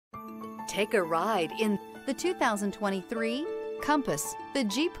Take a ride in the 2023 Compass. The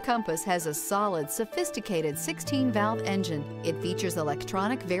Jeep Compass has a solid, sophisticated 16-valve engine. It features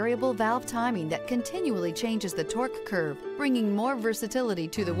electronic variable valve timing that continually changes the torque curve, bringing more versatility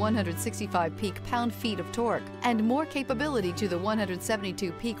to the 165 peak pound-feet of torque and more capability to the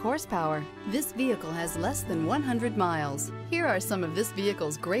 172 peak horsepower. This vehicle has less than 100 miles. Here are some of this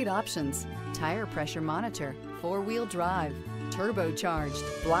vehicle's great options: tire pressure monitor, four-wheel drive,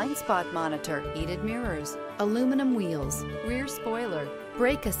 turbocharged, blind spot monitor, heated mirrors, aluminum wheels, rear spoiler,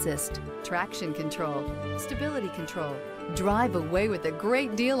 brake assist, traction control, stability control. Drive away with a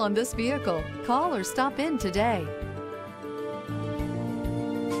great deal on this vehicle. Call or stop in today.